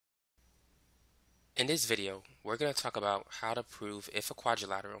In this video, we're going to talk about how to prove if a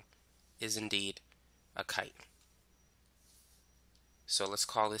quadrilateral is indeed a kite. So let's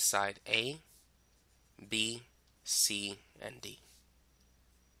call this side A, B, C, and D.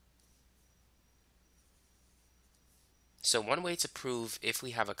 So one way to prove if we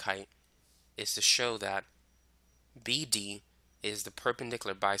have a kite is to show that BD is the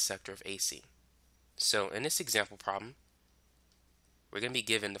perpendicular bisector of AC. So in this example problem, we're going to be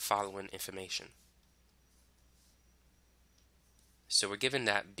given the following information. So we're given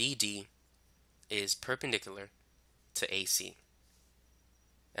that BD is perpendicular to AC,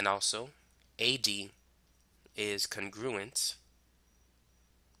 and also AD is congruent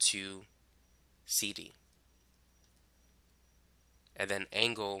to CD, and then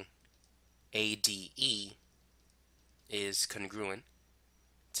angle ADE is congruent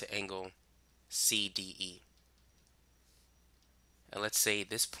to angle CDE. And let's say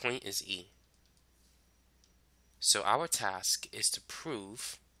this point is E. So our task is to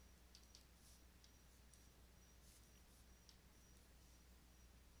prove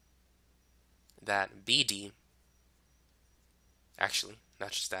that BD, actually,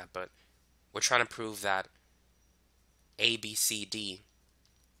 not just that, but we're trying to prove that ABCD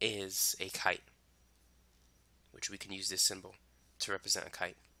is a kite, which we can use this symbol to represent a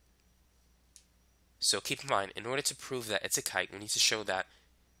kite. So keep in mind, in order to prove that it's a kite, we need to show that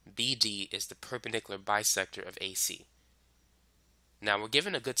BD is the perpendicular bisector of AC. Now we're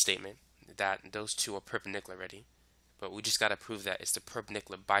given a good statement that those two are perpendicular already, but we just got to prove that it's the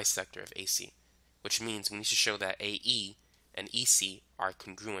perpendicular bisector of AC, which means we need to show that AE and EC are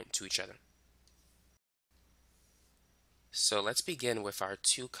congruent to each other. So let's begin with our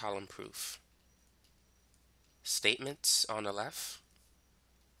two-column proof. Statements on the left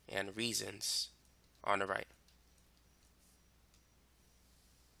and reasons on the right.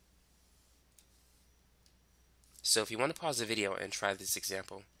 So if you want to pause the video and try this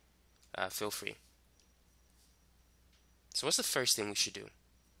example, feel free. So what's the first thing we should do?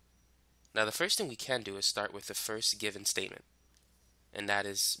 Now the first thing we can do is start with the first given statement, and that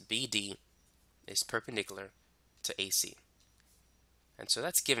is BD is perpendicular to AC. And so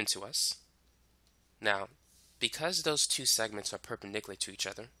that's given to us. Now, because those two segments are perpendicular to each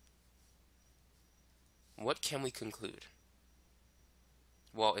other, what can we conclude?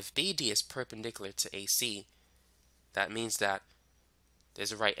 Well, if BD is perpendicular to AC, that means that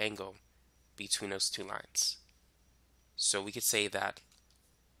there's a right angle between those two lines. So we could say that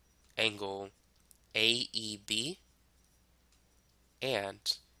angle AEB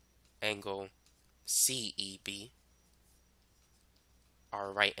and angle CEB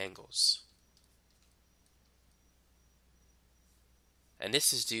are right angles. And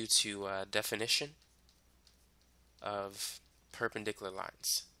this is due to definition of perpendicular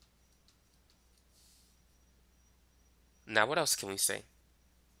lines. Now what else can we say?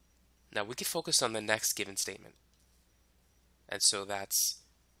 Now we can focus on the next given statement. And so that's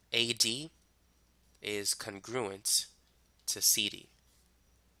AD is congruent to CD.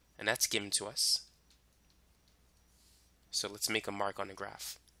 And that's given to us. So let's make a mark on the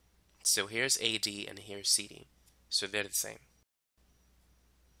graph. So here's AD and here's CD. So they're the same.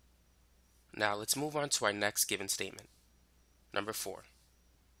 Now let's move on to our next given statement, number 4.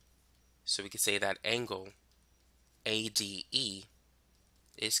 So we could say that angle ADE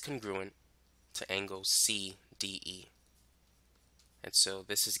is congruent to angle CDE. And so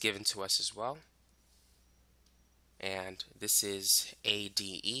this is given to us as well. And this is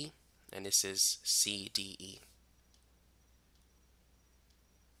ADE and this is CDE.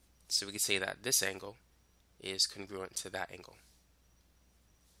 So we could say that this angle is congruent to that angle.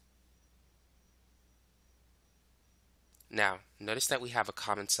 Now, notice that we have a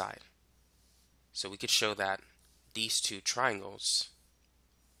common side. So we could show that these two triangles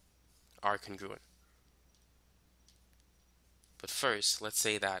are congruent. But first, let's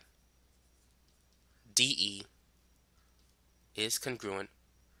say that DE is congruent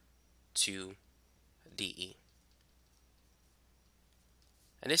to DE.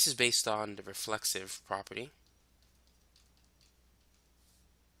 And this is based on the reflexive property.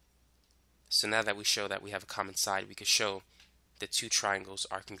 So now that we show that we have a common side, we could show the two triangles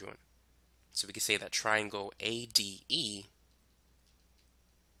are congruent. So we could say that triangle ADE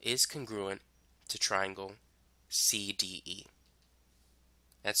is congruent to triangle CDE.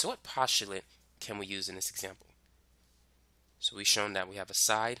 And so what postulate can we use in this example? So we've shown that we have a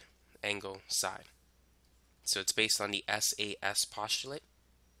side, angle, side. So it's based on the SAS postulate.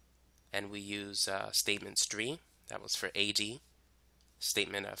 And we use statements 3, that was for AD,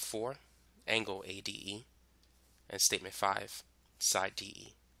 statement 4, angle ADE, and statement 5, side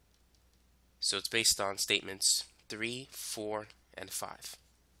DE. So it's based on statements 3, 4, and 5.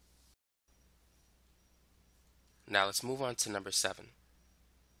 Now let's move on to number 7.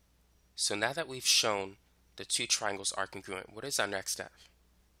 So now that we've shown the two triangles are congruent, what is our next step?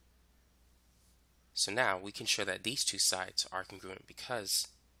 So now we can show that these two sides are congruent because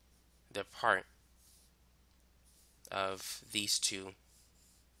they're part of these two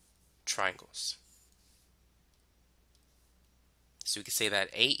triangles. So we can say that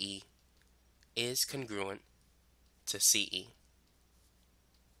AE is congruent to CE,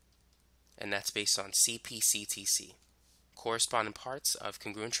 and that's based on CPCTC. Corresponding parts of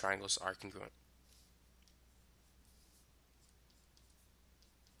congruent triangles are congruent.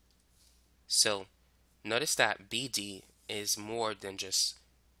 So notice that BD is more than just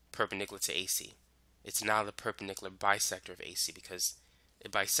perpendicular to AC. It's now the perpendicular bisector of AC because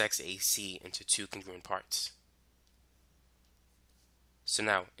it bisects AC into two congruent parts. So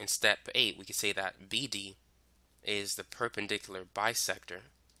now in step 8 we can say that BD is the perpendicular bisector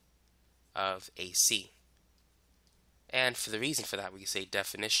of AC. And for the reason for that, we can say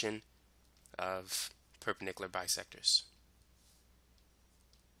definition of perpendicular bisectors.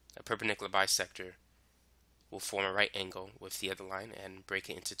 A perpendicular bisector will form a right angle with the other line and break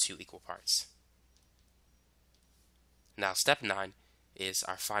it into two equal parts. Now step 9 is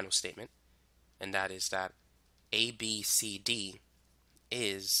our final statement, and that is that ABCD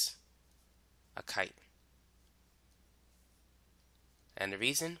is a kite. And the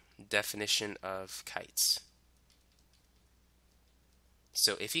reason? Definition of kites.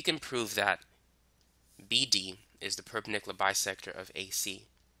 So if you can prove that BD is the perpendicular bisector of AC,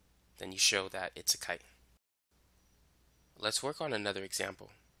 then you show that it's a kite. Let's work on another example.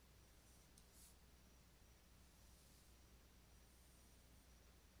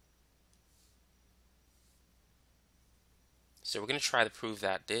 So we're going to try to prove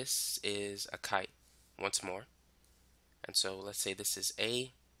that this is a kite once more. And so let's say this is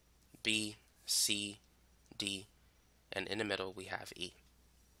A, B, C, D, and in the middle we have E.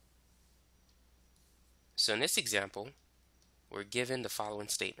 So in this example, we're given the following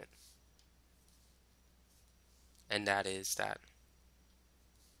statement. And that is that,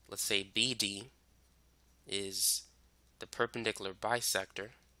 let's say BD is the perpendicular bisector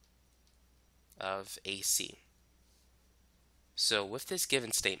of AC. So with this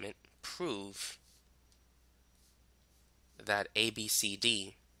given statement, prove that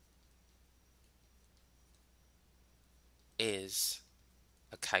ABCD is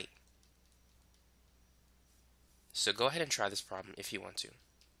a kite. So go ahead and try this problem if you want to.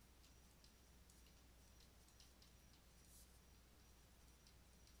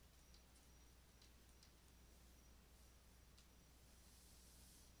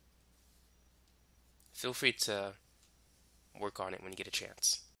 Feel free to work on it when you get a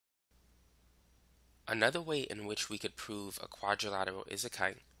chance. Another way in which we could prove a quadrilateral is a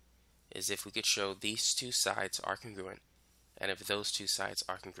kite is if we could show these two sides are congruent and if those two sides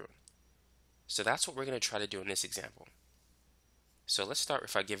are congruent. So that's what we're going to try to do in this example. So let's start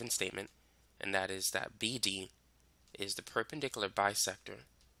with our given statement, and that is that BD is the perpendicular bisector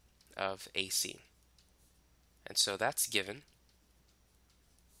of AC. And so that's given.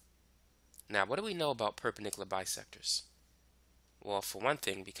 Now, what do we know about perpendicular bisectors? Well, for one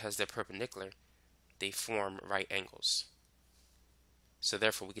thing, because they're perpendicular, they form right angles. So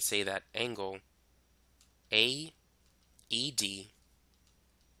therefore, we could say that angle AED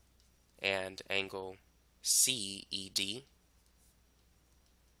and angle CED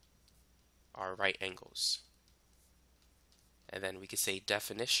are right angles. And then we could say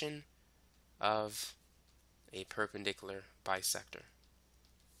definition of a perpendicular bisector.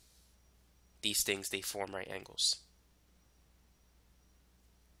 These things, they form right angles.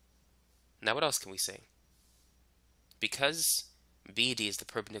 Now what else can we say? Because BD is the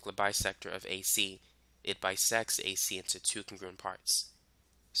perpendicular bisector of AC, it bisects AC into two congruent parts.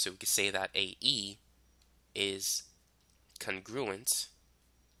 So we could say that AE is congruent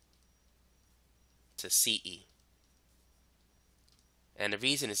to CE. And the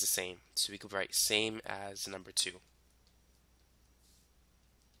reason is the same, so we could write same as number 2.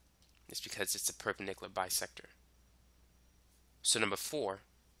 It's because it's a perpendicular bisector. So number 4,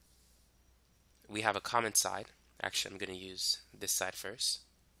 we have a common side. Actually, I'm going to use this side first.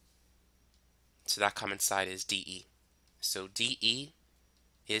 So that common side is DE. So DE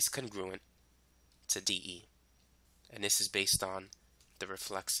is congruent to DE. And this is based on the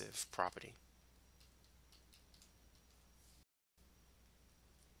reflexive property.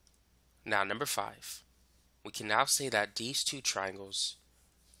 Now, number 5, we can now say that these two triangles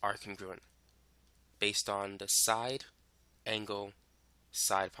are congruent based on the side angle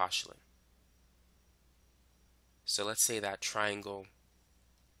side postulate. So let's say that triangle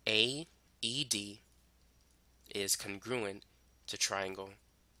AED is congruent to triangle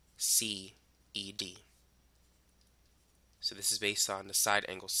CED. So this is based on the side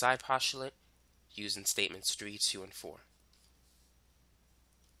angle side postulate used in statements 3, 2, and 4.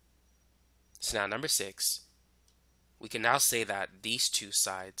 So now number 6, we can now say that these two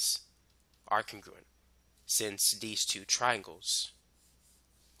sides are congruent since these two triangles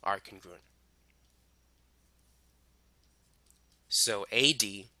are congruent. So AD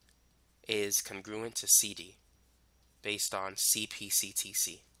is congruent to CD based on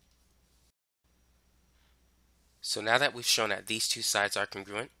CPCTC. So now that we've shown that these two sides are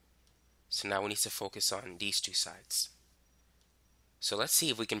congruent, so now we need to focus on these two sides. So let's see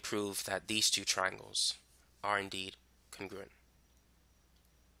if we can prove that these two triangles are indeed congruent.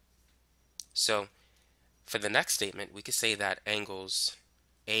 So for the next statement, we could say that angles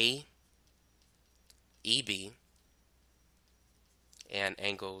AEB and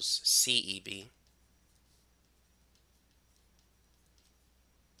angles CEB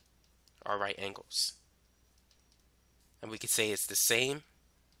are right angles. And we could say it's the same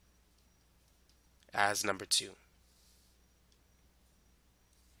as number 2.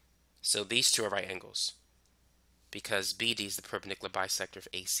 So these two are right angles because BD is the perpendicular bisector of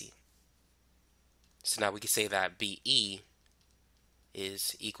AC. So now we can say that BE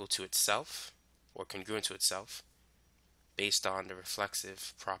is equal to itself or congruent to itself based on the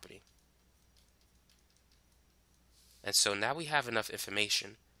reflexive property. And so now we have enough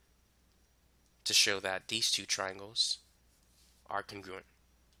information to show that these two triangles are congruent.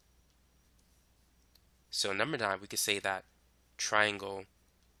 So number 9, we could say that triangle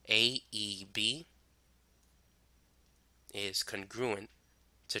AEB is congruent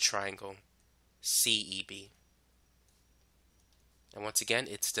to triangle CEB. And once again,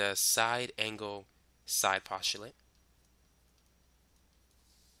 it's the side angle side postulate.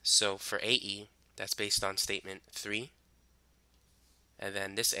 So for AE, that's based on statement 3. And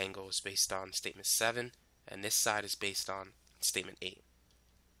then this angle is based on statement 7. And this side is based on statement 8.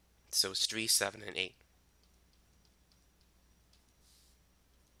 So it's 3, 7, and 8.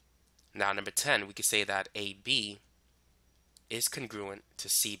 Now number 10, we could say that AB is congruent to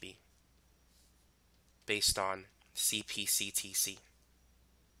CB based on CPCTC.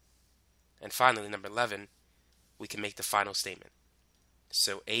 And finally, number 11, we can make the final statement.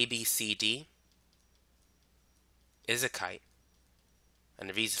 So ABCD is a kite. And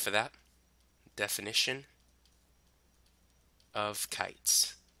the reason for that, definition of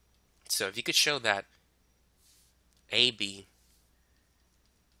kites. So if you could show that AB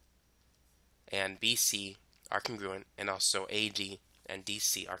and BC are congruent and also AD and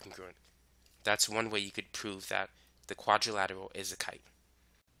DC are congruent, that's one way you could prove that the quadrilateral is a kite.